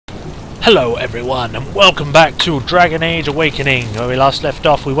Hello everyone and welcome back to Dragon Age Awakening. Where we last left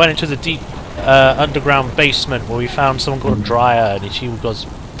off, we went into the deep underground basement where we found someone called Dryad and she was,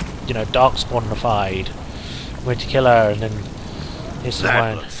 you know, darkspawnified. We went to kill her and then here's some That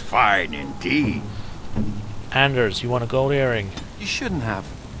wine. looks fine indeed. Anders, you want a gold earring? You shouldn't have.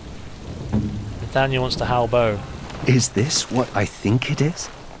 Nathaniel wants the Howl bow. Is this what I think it is?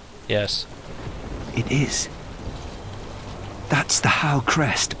 Yes. It is. That's the Howl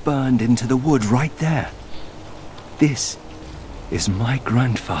crest burned into the wood right there. This is my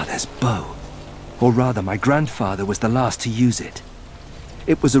grandfather's bow. Or rather, my grandfather was the last to use it.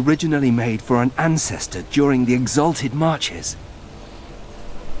 It was originally made for an ancestor during the Exalted Marches.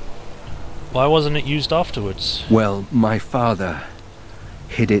 Why wasn't it used afterwards? Well, my father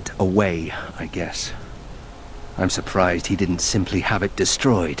hid it away, I guess. I'm surprised he didn't simply have it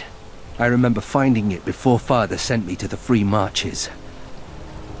destroyed. I remember finding it before Father sent me to the Free Marches.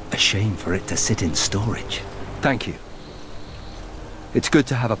 A shame for it to sit in storage. Thank you. It's good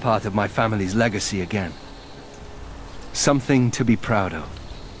to have a part of my family's legacy again. Something to be proud of.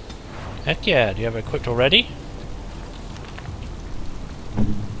 Heck yeah, do you have it equipped already?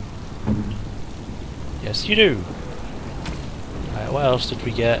 Yes you do. Alright, what else did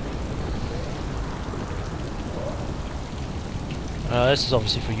we get? This is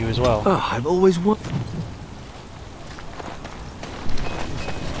obviously for you as well. Oh, I've always wanted...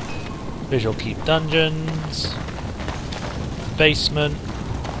 Visual Keep Dungeons. Basement.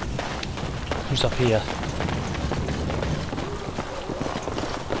 Who's up here?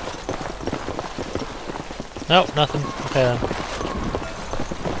 Nope, nothing. Okay then.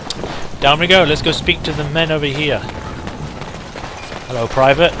 Down we go, let's go speak to the men over here. Hello,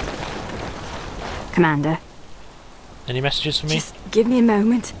 Private. Commander. Any messages for me? Just give me a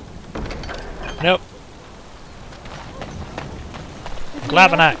moment. Nope.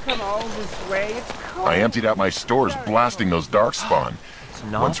 Glavenack. I emptied out my stores blasting those darkspawn.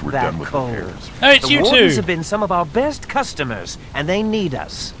 Once we're done with cold. repairs. Hey, it's The you Wardens two! have been some of our best customers, and they need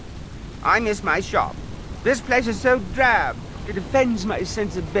us. I miss my shop. This place is so drab, it offends my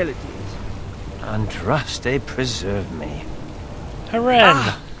sensibilities. Andraste preserve me.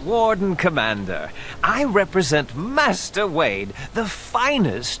 Haren! Warden Commander, I represent Master Wade, the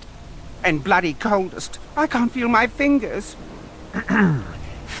finest... And bloody coldest. I can't feel my fingers.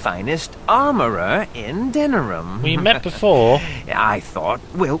 finest armorer in Denerim. We met before.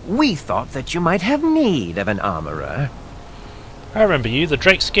 We thought that you might have need of an armorer. I remember you, the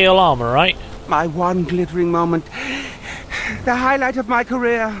Drake Scale armor, right? My one glittering moment. The highlight of my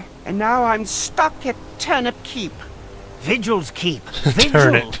career. And now I'm stuck at Turnip Keep. Vigil's Keep. Vigil.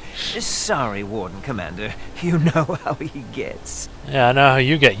 Turnip. Sorry, Warden Commander. You know how he gets. Yeah, I know how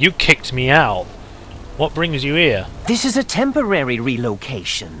you get. You kicked me out. What brings you here? This is a temporary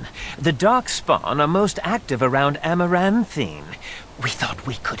relocation. The Darkspawn are most active around Amaranthine. We thought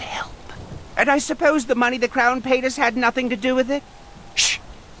we could help. And I suppose the money the Crown paid us had nothing to do with it? Shh!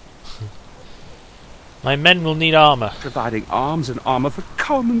 My men will need armor. Providing arms and armor for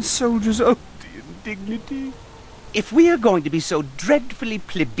common soldiers. Oh, the indignity. If we are going to be so dreadfully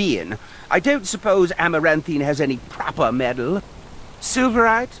plebeian, I don't suppose Amaranthine has any proper metal.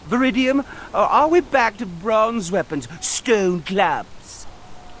 Silverite? Viridium? Or are we back to bronze weapons, stone clubs?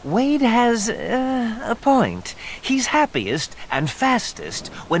 Wade has a point. He's happiest and fastest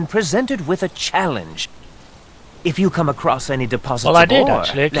when presented with a challenge. If you come across any deposits Well, I of did ore,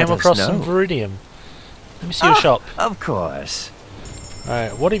 actually. I let came us across know. some Viridium. Let me see your shop. Of course.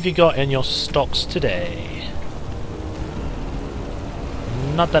 Alright, what have you got in your stocks today?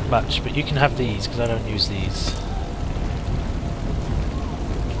 Not that much, but you can have these, because I don't use these.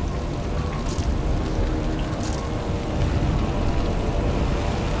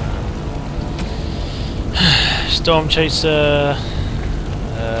 Storm Chaser,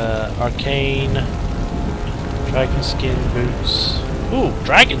 Arcane, Dragon Skin boots. Ooh,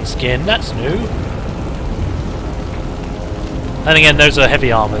 Dragon Skin, that's new. And again, those are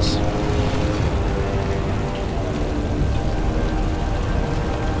heavy armors.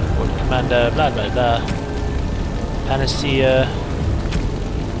 Warden Commander, blah blah blah. Panacea,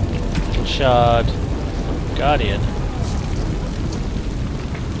 Little Shard, Guardian.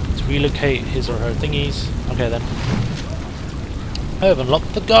 Let's relocate his or her thingies. Okay then. I have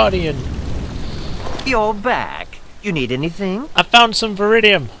unlocked the Guardian. You're back. You need anything? I found some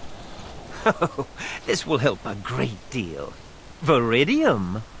Viridium. Oh, this will help a great deal.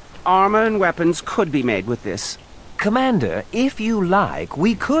 Viridium? Armor and weapons could be made with this. Commander, if you like,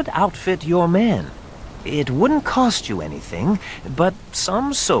 we could outfit your men. It wouldn't cost you anything, but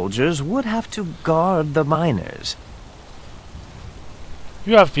some soldiers would have to guard the miners.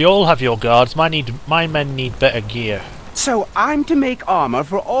 You all have your guards. My men need better gear. So I'm to make armor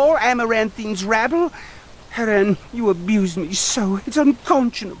for all Amaranthine's rabble? Heren, you abuse me so, it's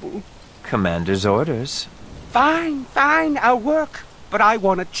unconscionable. Commander's orders. Fine, I'll work. But I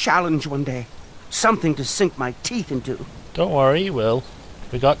want a challenge one day. Something to sink my teeth into. Don't worry, you will.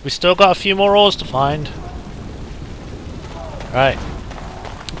 We still got a few more ores to find. Right.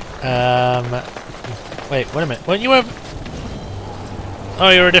 Wait a minute. Weren't you ever... Oh,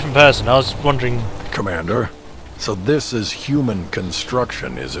 you're a different person. I was wondering... Commander, so this is human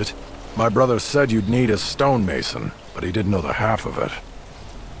construction, is it? My brother said you'd need a stonemason, but he didn't know the half of it.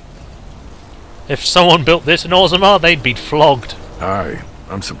 If someone built this in Orzammar, they'd be flogged. Aye.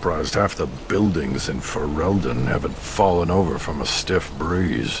 I'm surprised half the buildings in Ferelden haven't fallen over from a stiff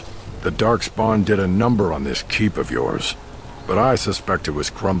breeze. The Darkspawn did a number on this keep of yours, but I suspect it was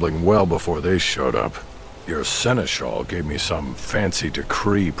crumbling well before they showed up. Your seneschal gave me some fancy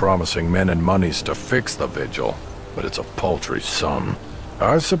decree promising men and monies to fix the vigil, but it's a paltry sum.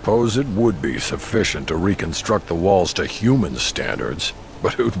 I suppose it would be sufficient to reconstruct the walls to human standards,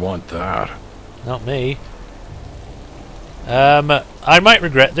 but who'd want that? Not me. I might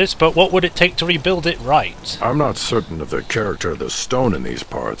regret this, but what would it take to rebuild it right? I'm not certain of the character of the stone in these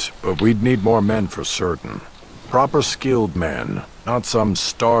parts, but we'd need more men for certain. Proper skilled men, not some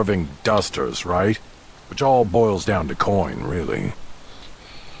starving dusters, right? Which all boils down to coin, really.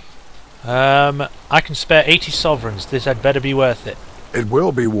 I can spare 80 sovereigns. This had better be worth it. It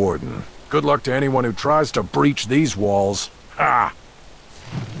will be, Warden. Good luck to anyone who tries to breach these walls. Ha!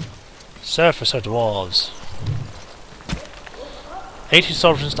 Surface of dwarves. 80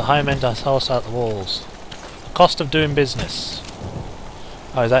 sovereigns to hire men to house out the walls. Cost of doing business.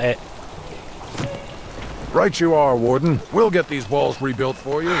 Oh, is that it? Right you are, Warden. We'll get these walls rebuilt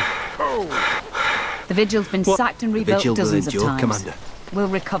for you. The vigil's been sacked and rebuilt dozens of times. Commander. We'll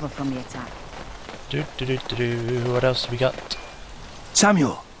recover from the attack. What else have we got?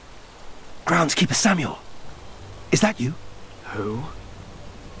 Samuel! Groundskeeper Samuel! Is that you? Who?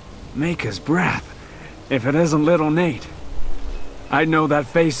 Maker's breath. If it isn't little Nate. I'd know that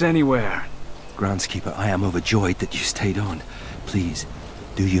face anywhere. Groundskeeper, I am overjoyed that you stayed on. Please,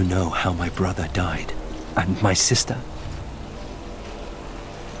 do you know how my brother died? And my sister?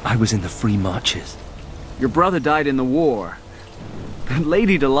 I was in the Free Marches. Your brother died in the war. And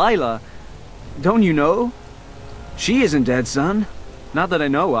Lady Delilah, don't you know? She isn't dead, son. Not that I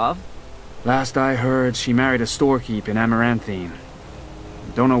know of. Last I heard, she married a storekeep in Amaranthine.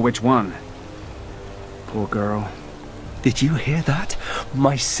 Don't know which one. Poor girl. Did you hear that?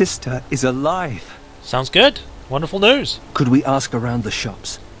 My sister is alive. Sounds good. Wonderful news. Could we ask around the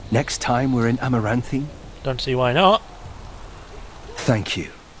shops next time we're in Amaranthine? Don't see why not. Thank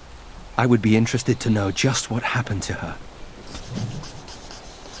you. I would be interested to know just what happened to her.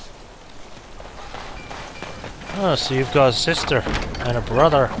 Oh, so you've got a sister and a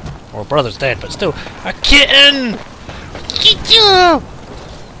brother. Well, brother's dead, but still. A kitten! Kitten!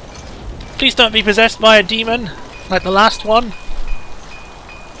 Please don't be possessed by a demon, like the last one.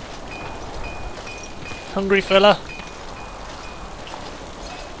 Hungry fella.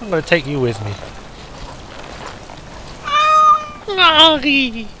 I'm gonna take you with me.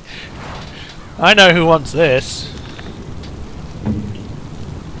 I know who wants this.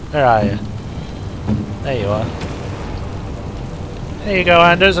 Where are you? There you are. There you go,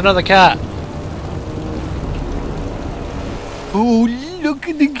 Anders, another cat. Oh, look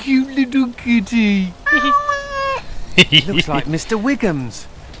at the cute little kitty. Looks like Mr. Wiggum's.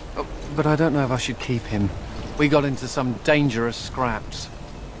 Oh, but I don't know if I should keep him. We got into some dangerous scraps.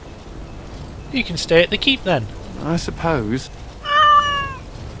 You can stay at the keep then. I suppose.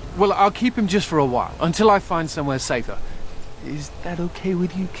 Well, I'll keep him just for a while, until I find somewhere safer. Is that okay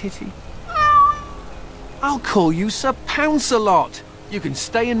with you, Kitty? I'll call you Sir Pounce-a-lot. You can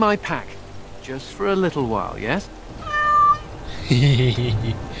stay in my pack. Just for a little while, yes?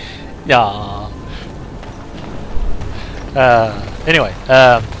 Yeah. Anyway,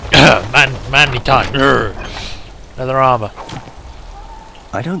 manly time. Leather armor.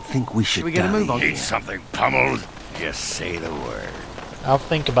 I don't think we should we get a move on? Need something pummeled? Just say the word. I'll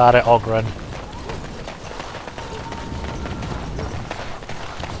think about it, Ogren.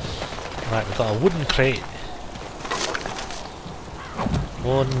 Right, we've got a wooden crate.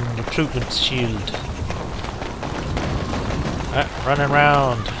 Wooden recruitment shield. Right, running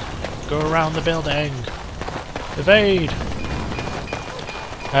around. Go around the building. Evade!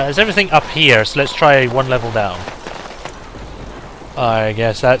 There's everything up here, so let's try one level down. I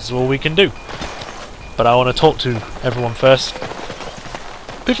guess that's all we can do. But I want to talk to everyone first.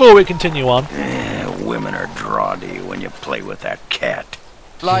 Before we continue on. Women are draughty when you play with that cat.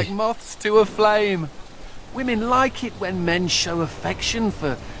 Like moths to a flame. Women like it when men show affection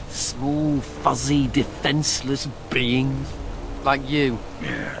for small, fuzzy, defenseless beings. Like you.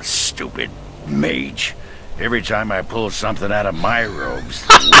 Yeah, stupid mage. Every time I pull something out of my robes,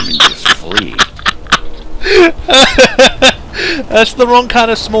 the women just flee. That's the wrong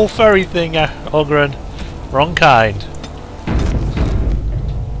kind of small furry thing, Ogren. Wrong kind.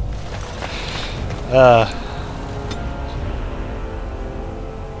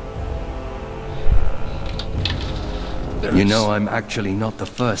 You know, I'm actually not the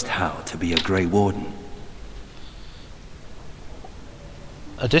first Howe to be a Grey Warden.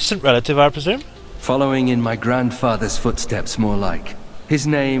 A distant relative, I presume? Following in my grandfather's footsteps, more like. His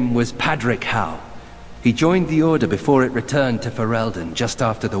name was Padric Howe. He joined the Order before it returned to Ferelden just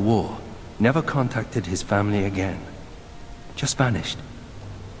after the war. Never contacted his family again. Just vanished.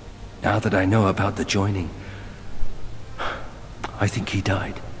 Now that I know about the joining, I think he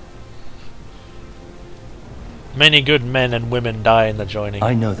died. Many good men and women die in the joining.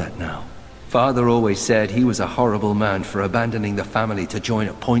 I know that now. Father always said he was a horrible man for abandoning the family to join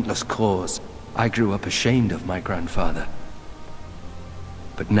a pointless cause. I grew up ashamed of my grandfather.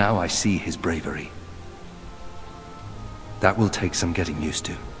 But now I see his bravery. That will take some getting used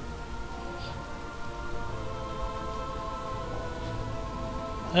to.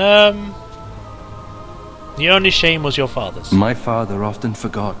 The only shame was your father's. My father often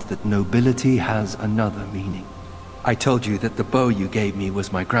forgot that nobility has another meaning. I told you that the bow you gave me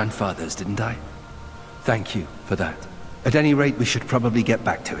was my grandfather's, didn't I? Thank you for that. At any rate, we should probably get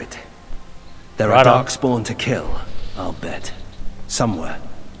back to it. There are darkspawn to kill, I'll bet. Somewhere.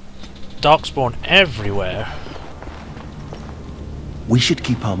 Darkspawn everywhere. We should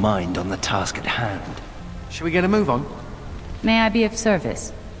keep our mind on the task at hand. Shall we get a move on? May I be of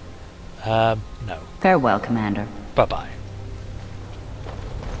service? No. Farewell, Commander. Bye-bye.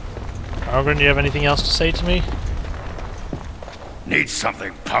 Ogren, do you have anything else to say to me? Need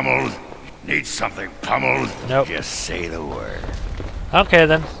something pummeled? Need something pummeled? Nope. Just say the word. Okay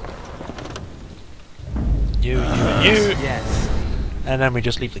then. You and you. Yes. And then we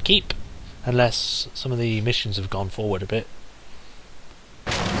just leave the keep. Unless some of the missions have gone forward a bit.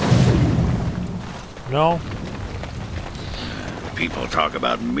 No? People talk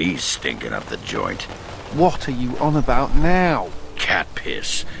about me stinking up the joint. What are you on about now? Cat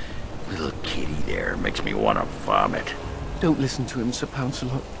piss. Little kitty there makes me want to vomit. Don't listen to him, Sir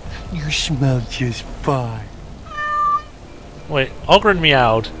Pouncelot. You smell just fine. Wait, Ogren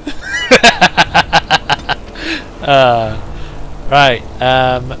meowed. Right,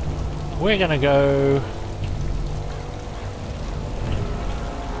 we're gonna go...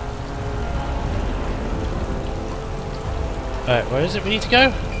 Alright, where is it we need to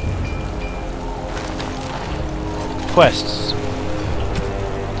go? Quests.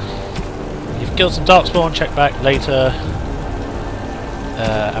 You've killed some darkspawn, check back later.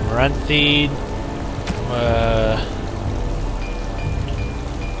 Amaranthine.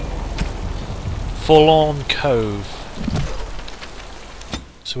 Forlorn Cove.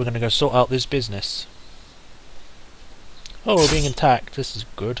 So we're going to go sort out this business. Oh, we're being attacked. This is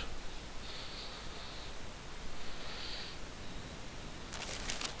good.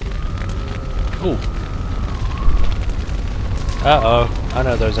 Ooh. Uh-oh. I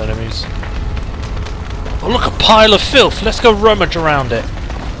know those enemies. Oh, look, a pile of filth! Let's go rummage around it.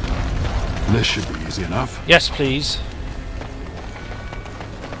 This should be easy enough. Yes, please.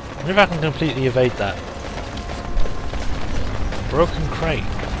 I wonder if I can completely evade that. Broken crate.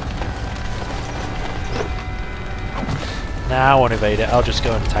 Nah, I won't evade it. I'll just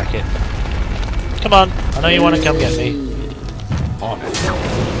go and attack it. Come on. I know you want to come get me. On it.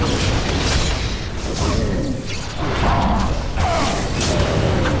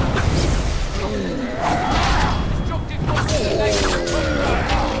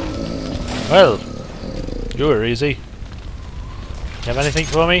 Well, you were easy. You have anything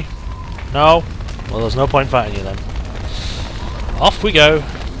for me? No? Well, there's no point fighting you then. Off we go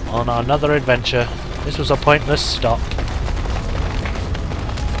on another adventure. This was a pointless stop.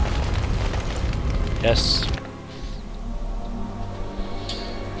 Yes.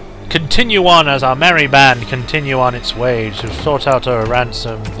 Continue on as our merry band continue on its way to sort out a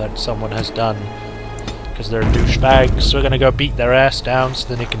ransom that someone has done. Because they're douchebags, so we're gonna go beat their ass down so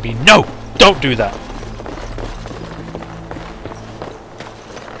then it can be no! Don't do that!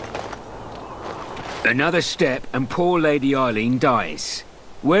 Another step and poor Lady Eileen dies.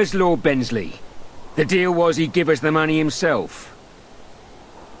 Where's Lord Bensley? The deal was he'd give us the money himself.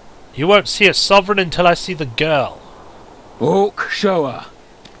 You won't see a sovereign until I see the girl. Orc, show her.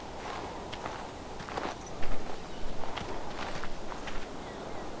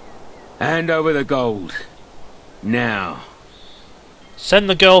 Hand over the gold. Now. Send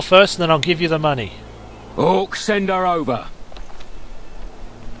the girl first, and then I'll give you the money. Orc, send her over.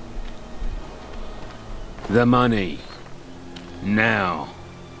 The money. Now.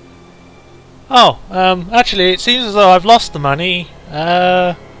 Oh, actually, it seems as though I've lost the money.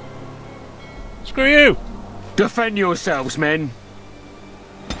 Screw you! Defend yourselves, men.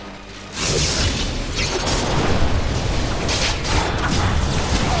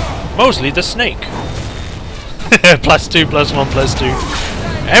 Mosley the snake. +2, +1,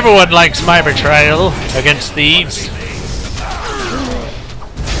 +2. Everyone likes my betrayal against thieves.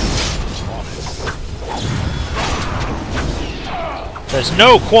 There's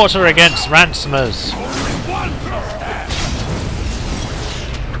no quarter against ransomers.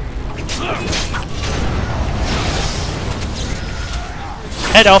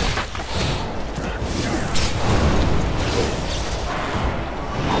 Head off.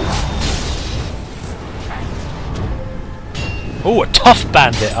 Oh, a tough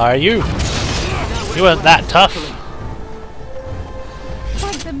bandit, are you? You weren't that tough.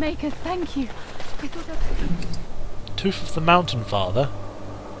 Thank the Maker, thank you. I thought I was Tooth of the Mountain Father.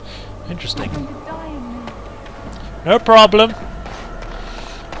 Interesting. going to die in there. No problem.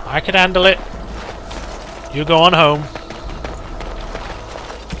 I can handle it. You go on home.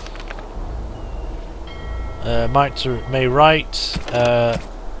 May write.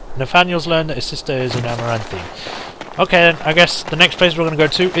 Nathaniel's learned that his sister is in Amaranthine. Okay, then I guess the next place we're going to go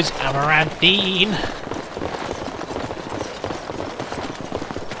to is Amaranthine.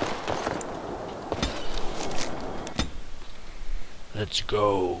 Let's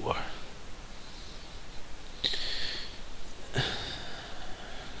go.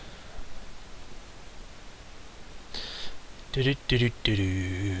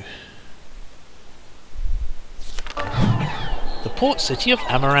 The port city of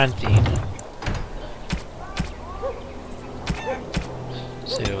Amaranthine.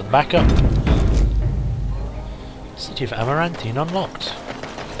 See over the backup. City of Amaranthine unlocked.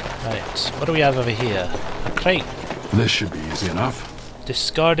 Right, what do we have over here? A crate. This should be easy enough.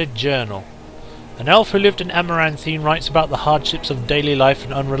 Discarded journal. An elf who lived in Amaranthine writes about the hardships of daily life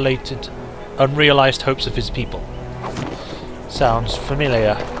and unrealized hopes of his people. Sounds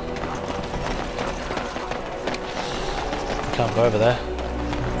familiar. Can't go over there.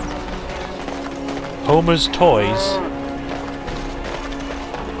 Homer's Toys.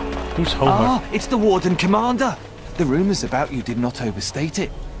 Who's Homer? Ah, it's the Warden Commander. The rumours about you did not overstate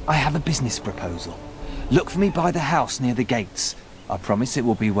it. I have a business proposal. Look for me by the house near the gates. I promise it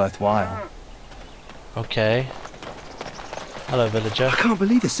will be worthwhile. Okay. Hello, villager. I can't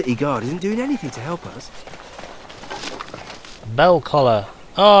believe the city guard isn't doing anything to help us. Bell collar.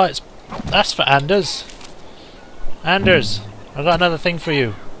 Oh, that's for Anders. Anders, I've got another thing for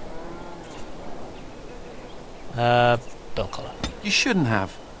you. Bell collar. You shouldn't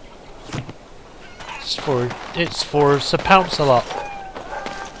have. It's for Sir Pounce-a-lot.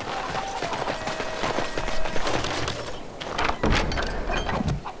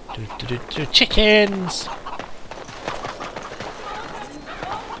 Chickens.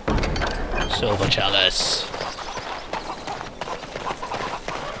 Silver chalice.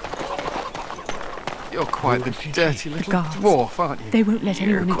 You're quite the dirty little guards. dwarf, aren't you? They won't let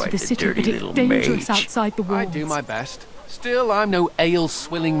anyone into the city, but it's dangerous outside the walls. I do my best. Still, I'm no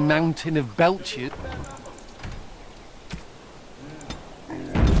ale-swilling mountain of belches.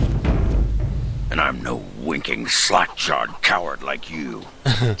 And I'm no winking, slack-jawed coward like you.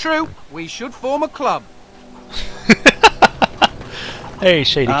 True. We should form a club. Hey,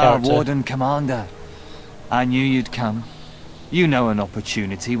 shady character. Warden Commander. I knew you'd come. You know an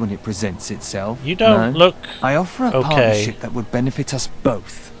opportunity when it presents itself. You don't look I offer a partnership that would benefit us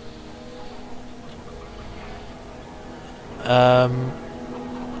both.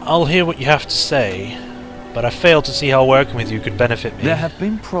 I'll hear what you have to say, but I fail to see how working with you could benefit me. There have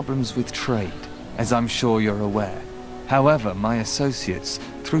been problems with trade, as I'm sure you're aware. However, my associates,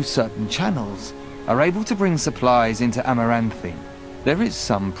 through certain channels, are able to bring supplies into Amaranthine. There is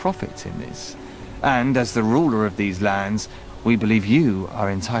some profit in this. And as the ruler of these lands, we believe you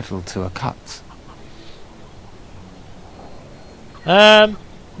are entitled to a cut.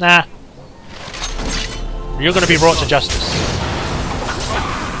 Nah. You're gonna be brought to justice.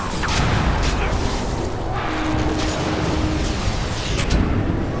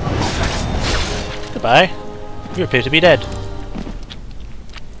 Goodbye. You appear to be dead.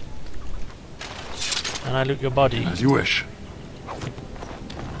 And I loot your body. As you wish.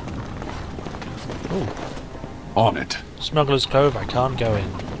 Ooh. On it. Smuggler's Cove, I can't go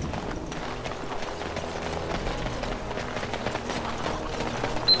in.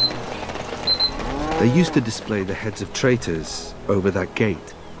 They used to display the heads of traitors over that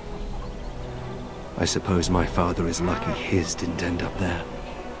gate. I suppose my father is lucky his didn't end up there.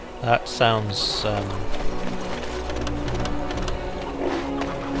 That sounds,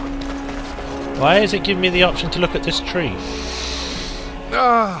 Why is it giving me the option to look at this tree?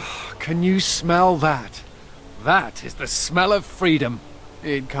 Ah, can you smell that? That is the smell of freedom.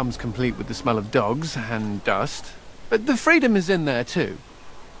 It comes complete with the smell of dogs and dust. But the freedom is in there too.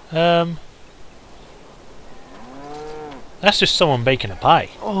 That's just someone baking a pie.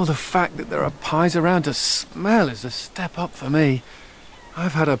 Oh, the fact that there are pies around to smell is a step up for me.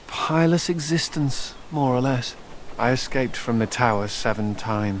 I've had a pieless existence, more or less. I escaped from the tower 7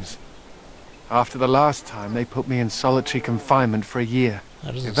 times. After the last time, they put me in solitary confinement for a year.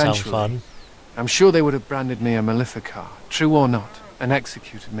 That doesn't Eventually, sound fun. I'm sure they would have branded me a Maleficar, true or not, and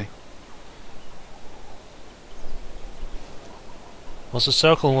executed me. Was the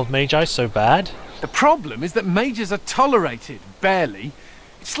circle of Magi so bad? The problem is that mages are tolerated, barely.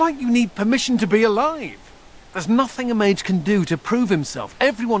 It's like you need permission to be alive. There's nothing a mage can do to prove himself.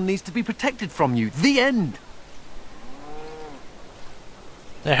 Everyone needs to be protected from you. The end.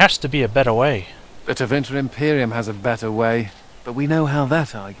 There has to be a better way. The Tevinter Imperium has a better way, but we know how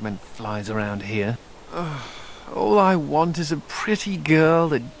that argument flies around here. All I want is a pretty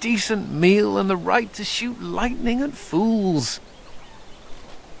girl, a decent meal, and the right to shoot lightning at fools.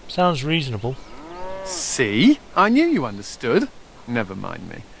 Sounds reasonable. See? I knew you understood. Never mind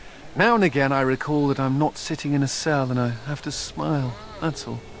me. Now and again I recall that I'm not sitting in a cell and I have to smile, that's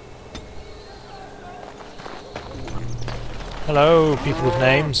all. Hello, people with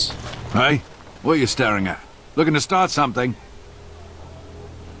names. Hey, what are you staring at? Looking to start something?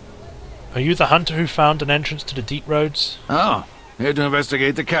 Are you the hunter who found an entrance to the deep roads? Oh, here to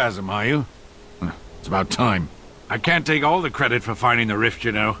investigate the chasm, are you? It's about time. I can't take all the credit for finding the rift,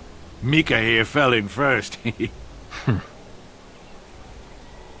 you know. Mika here fell in first. You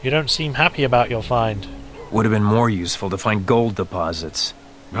don't seem happy about your find. Would have been more useful to find gold deposits.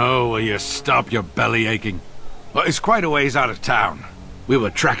 Oh, will you stop your belly aching? Well, it's quite a ways out of town. We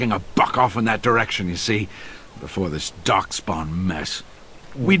were tracking a buck off in that direction, you see, before this darkspawn mess.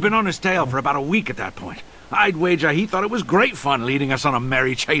 We'd been on his tail for about a week at that point. I'd wager he thought it was great fun leading us on a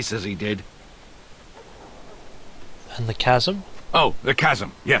merry chase as he did. And the chasm? Oh, the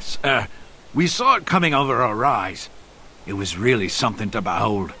chasm, yes. We saw it coming over a rise. It was really something to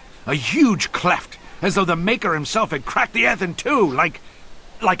behold. A huge cleft, as though the Maker himself had cracked the earth in two, like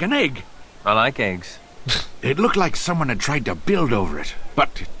an egg. I like eggs. It looked like someone had tried to build over it,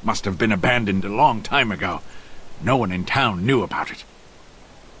 but it must have been abandoned a long time ago. No one in town knew about it.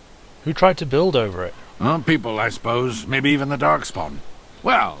 Who tried to build over it? People, I suppose. Maybe even the Darkspawn.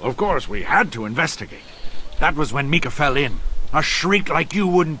 Well, of course, we had to investigate. That was when Mika fell in. A shriek like you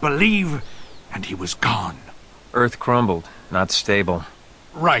wouldn't believe, and he was gone. Earth crumbled, not stable.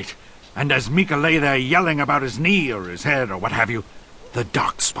 Right. And as Mika lay there yelling about his knee or his head or what have you, the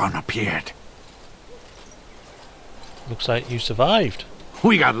Darkspawn appeared. Looks like you survived.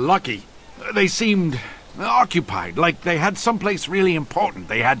 We got lucky. They seemed occupied, like they had someplace really important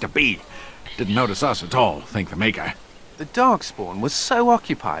they had to be. Didn't notice us at all, thank the Maker. The Darkspawn was so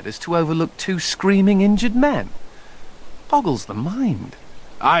occupied as to overlook 2 screaming injured men. Boggles the mind.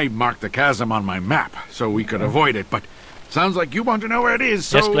 I marked the chasm on my map so we could avoid it, but sounds like you want to know where it is,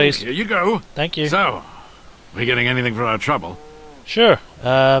 so yes, please. Here you go. Thank you. So, we getting anything for our trouble? Sure.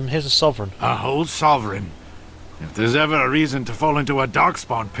 Here's a sovereign. A whole sovereign. If there's ever a reason to fall into a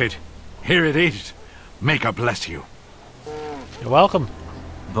Darkspawn pit, here it is. Maker bless you. You're welcome.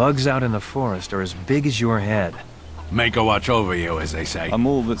 Bugs out in the forest are as big as your head. Maker watch over you, as they say. I'm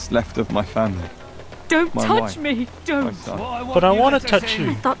all that's left of my family. Don't My touch wife, me! Don't! But I want to touch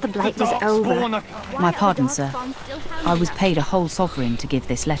you. I thought the blight was over. My pardon, sir. I was paid a whole sovereign to give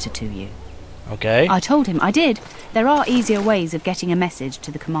this letter to you. Okay. I told him I did. There are easier ways of getting a message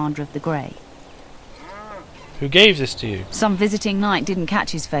to the Commander of the Grey. Who gave this to you? Some visiting knight didn't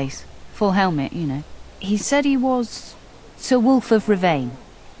catch his face. Full helmet, you know. He said he was Sir Wolf of Ravane.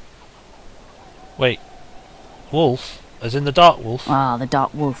 Wait. Wolf? As in the Dark Wolf? Ah, the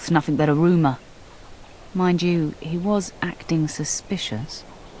Dark Wolf's nothing but a rumour. Mind you, he was acting suspicious.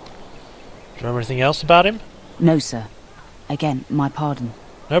 Do you remember anything else about him? No, sir. Again, my pardon.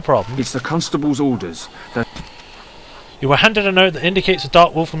 No problem. It's the constable's orders that... You were handed a note that indicates the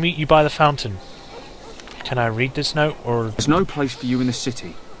Dark Wolf will meet you by the fountain. Can I read this note, or...? There's no place for you in the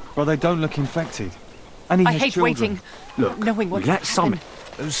city. Well, they don't look infected. And he I has hate children. waiting. Look, knowing what we let some...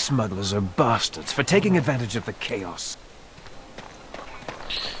 Those smugglers are bastards for taking advantage of the chaos.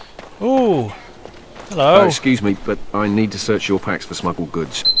 Ooh. Hello. Excuse me, but I need to search your packs for smuggled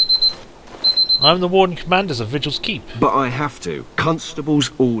goods. I'm the Warden Commanders of Vigil's Keep. But I have to.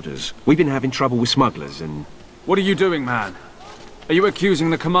 Constable's orders. We've been having trouble with smugglers and... What are you doing, man? Are you accusing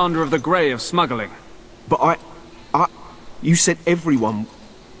the commander of the Grey of smuggling? But I... You said everyone...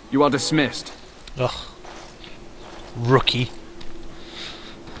 You are dismissed. Ugh. Rookie.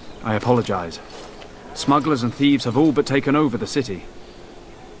 I apologize. Smugglers and thieves have all but taken over the city.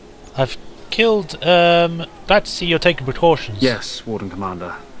 I've killed, glad to see you're taking precautions. Yes, Warden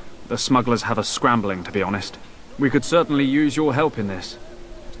Commander. The smugglers have us scrambling, to be honest. We could certainly use your help in this.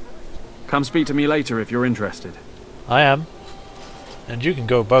 Come speak to me later if you're interested. I am. And you can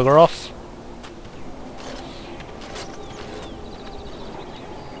go bugger off.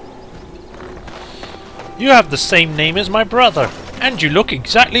 You have the same name as my brother. And you look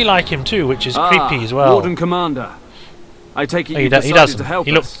exactly like him too, which is creepy as well. Warden Commander. I take it you he decided doesn't. to help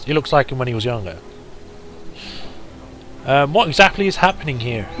us. He looks like him when he was younger. What exactly is happening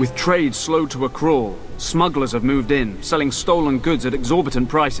here? With trade slowed to a crawl, smugglers have moved in, selling stolen goods at exorbitant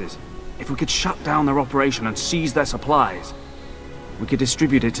prices. If we could shut down their operation and seize their supplies, we could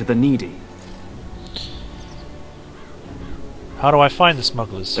distribute it to the needy. How do I find the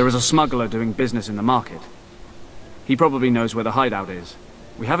smugglers? There is a smuggler doing business in the market. He probably knows where the hideout is.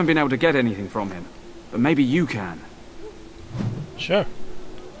 We haven't been able to get anything from him, but maybe you can. Sure.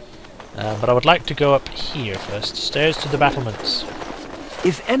 But I would like to go up here first. Stairs to the battlements.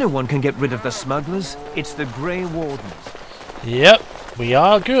 If anyone can get rid of the smugglers, it's the Grey Wardens. Yep, we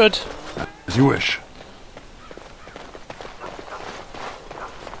are good. As you wish.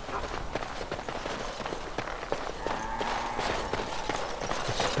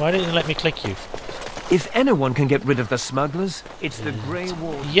 Why didn't you let me click you? If anyone can get rid of the smugglers, it's the Grey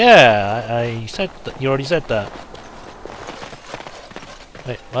Wardens. Yeah, I said that. You already said that.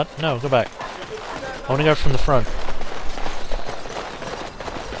 Wait, what? No, go back. I want to go from the front.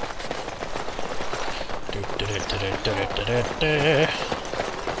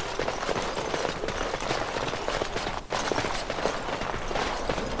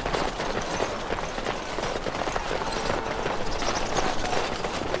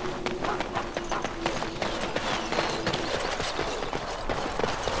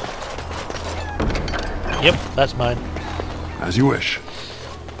 Yep, that's mine. As you wish.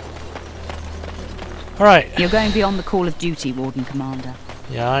 Alright. You're going beyond the call of duty, Warden Commander.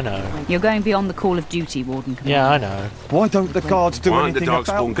 Yeah, I know. You're going beyond the call of duty, Warden Commander. Yeah, I know. Why don't the guards do Why aren't the anything about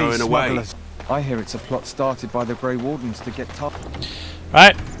Darkspawn these going away? smugglers? I hear it's a plot started by the Grey Wardens to get tough.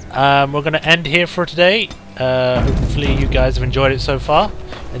 Right, we're going to end here for today. Hopefully you guys have enjoyed it so far.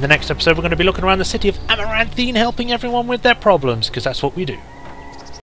 In the next episode we're going to be looking around the city of Amaranthine, helping everyone with their problems, because that's what we do.